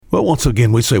Well, once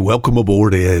again, we say welcome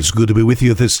aboard. It's good to be with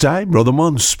you at this time. Brother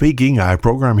Munn speaking. Our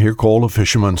program here called A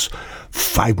Fisherman's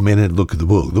 5-Minute Look at the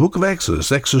Book of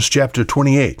Exodus, Exodus chapter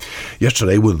 28.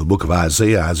 Yesterday, with the book of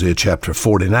Isaiah, Isaiah chapter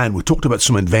 49, we talked about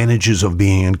some advantages of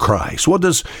being in Christ. What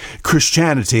does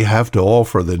Christianity have to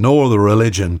offer that no other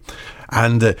religion?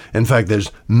 And in fact,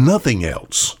 there's nothing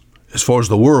else, as far as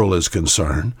the world is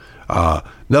concerned,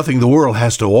 nothing the world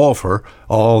has to offer,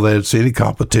 all that's any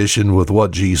competition with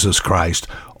what Jesus Christ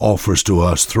offers to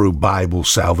us through Bible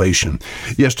salvation.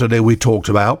 Yesterday we talked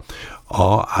about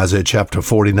Isaiah chapter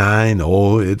 49.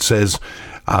 It says,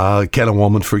 can a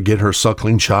woman forget her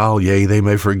suckling child? Yea, they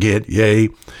may forget. Yea,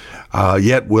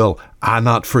 yet will I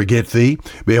not forget thee.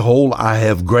 Behold, I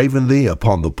have graven thee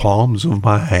upon the palms of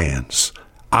my hands.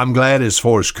 I'm glad as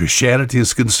far as Christianity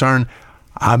is concerned,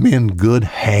 I'm in good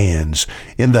hands,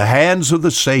 in the hands of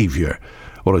the Savior.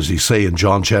 What does he say in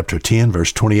John chapter 10,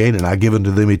 verse 28? And I give unto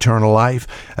them eternal life,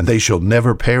 and they shall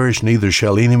never perish, neither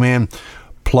shall any man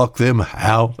pluck them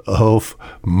out of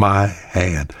my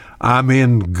hand. I'm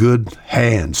in good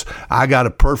hands. I got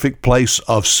a perfect place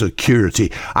of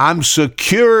security. I'm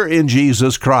secure in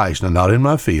Jesus Christ, and not in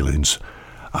my feelings.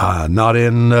 Not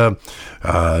in,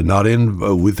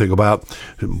 we think about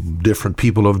different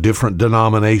people of different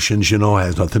denominations, it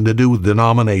has nothing to do with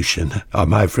denomination.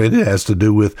 My friend, it has to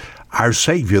do with our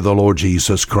Savior, the Lord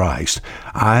Jesus Christ.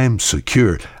 I'm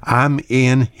secure. I'm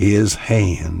in His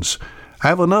hands. I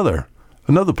have another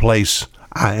place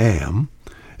I am.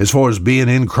 As far as being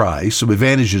in Christ, some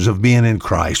advantages of being in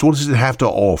Christ. What does it have to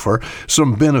offer?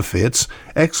 Some benefits.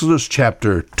 Exodus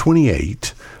chapter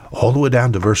 28, all the way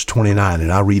down to verse 29,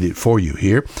 and I'll read it for you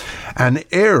here. And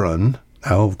Aaron,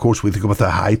 now of course we think about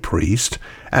the high priest,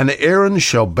 and Aaron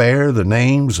shall bear the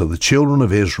names of the children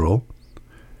of Israel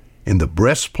in the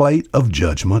breastplate of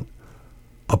judgment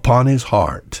upon his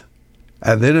heart.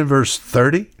 And then in verse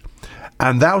 30,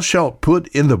 and thou shalt put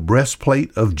in the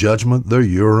breastplate of judgment the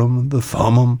Urim, the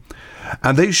Thummim,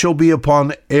 and they shall be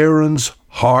upon Aaron's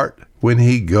heart when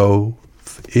he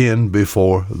goeth in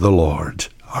before the Lord.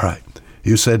 All right.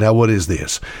 You said, now what is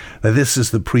this? Now this is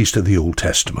the priest of the Old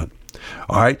Testament.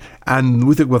 All right. And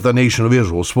we think with the nation of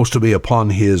Israel, it's supposed to be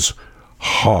upon his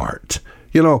heart.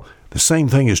 The same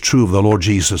thing is true of the Lord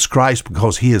Jesus Christ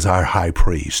because he is our high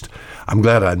priest. I'm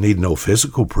glad I need no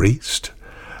physical priest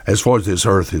as far as this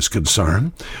earth is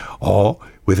concerned.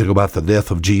 We think about the death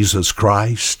of Jesus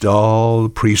Christ,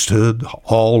 the priesthood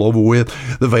all over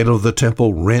with, the veil of the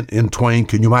temple rent in twain.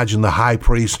 Can you imagine the high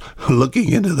priest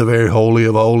looking into the very holy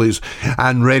of holies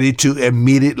and ready to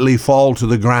immediately fall to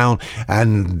the ground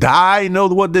and die?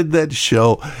 What did that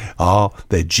show?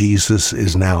 That Jesus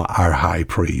is now our high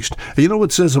priest. You know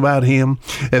what it says about him?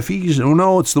 It's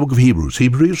the book of Hebrews.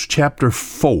 Hebrews chapter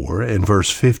 4 and verse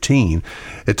 15.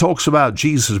 It talks about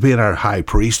Jesus being our high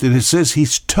priest, and it says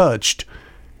he's touched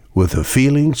with the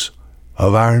feelings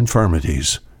of our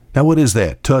infirmities. Now, what is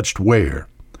that? Touched where?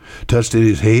 Touched in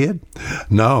his head?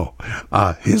 No,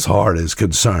 his heart is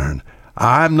concerned.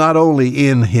 I'm not only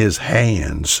in his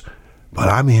hands, but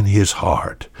I'm in his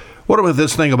heart. What about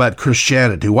this thing about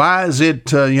Christianity? Why is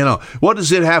it, what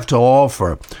does it have to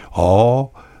offer?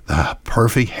 The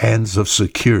perfect hands of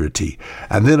security,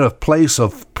 and then a place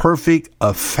of perfect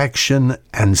affection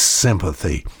and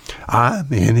sympathy.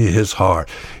 I'm in his heart.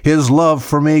 His love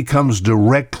for me comes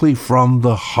directly from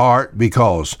the heart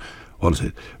because, 1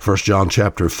 John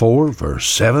chapter 4, verse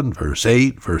 7, verse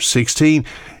 8, verse 16,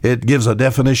 it gives a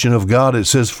definition of God. It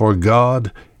says, for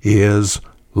God is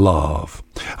love.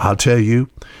 I'll tell you,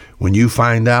 when you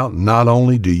find out not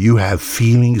only do you have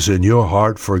feelings in your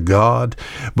heart for God,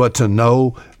 but to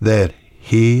know that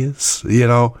He's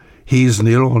not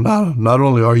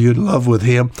only are you in love with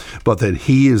Him, but that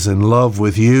He is in love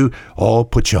with you,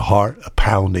 put your heart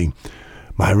a-pounding.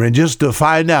 My friend, just to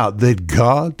find out that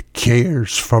God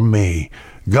cares for me.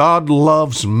 God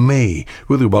loves me.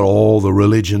 We think about all the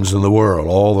religions in the world,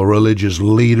 all the religious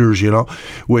leaders,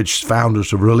 which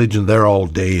founders of religion, they're all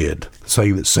dead.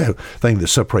 The thing that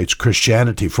separates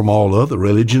Christianity from all other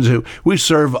religions, we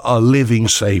serve a living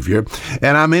Savior,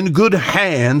 and I'm in good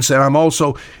hands, and I'm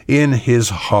also in His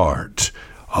heart.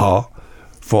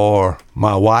 For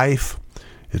my wife,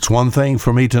 it's one thing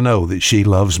for me to know that she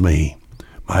loves me,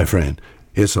 my friend.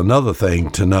 It's another thing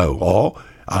to know,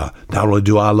 not only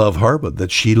do I love her, but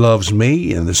that she loves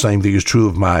me, and the same thing is true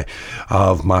of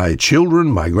my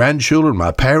children, my grandchildren,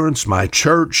 my parents, my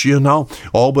church,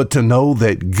 but to know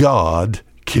that God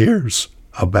cares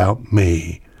about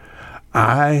me.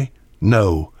 I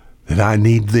know that I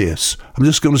need this. I'm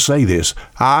just going to say this.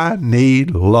 I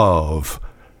need love,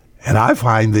 and I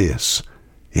find this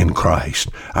in Christ.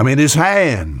 I'm in His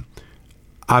hand.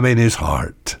 I'm in His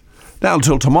heart. Now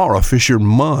until tomorrow, Fisher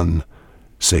Munn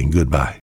saying goodbye.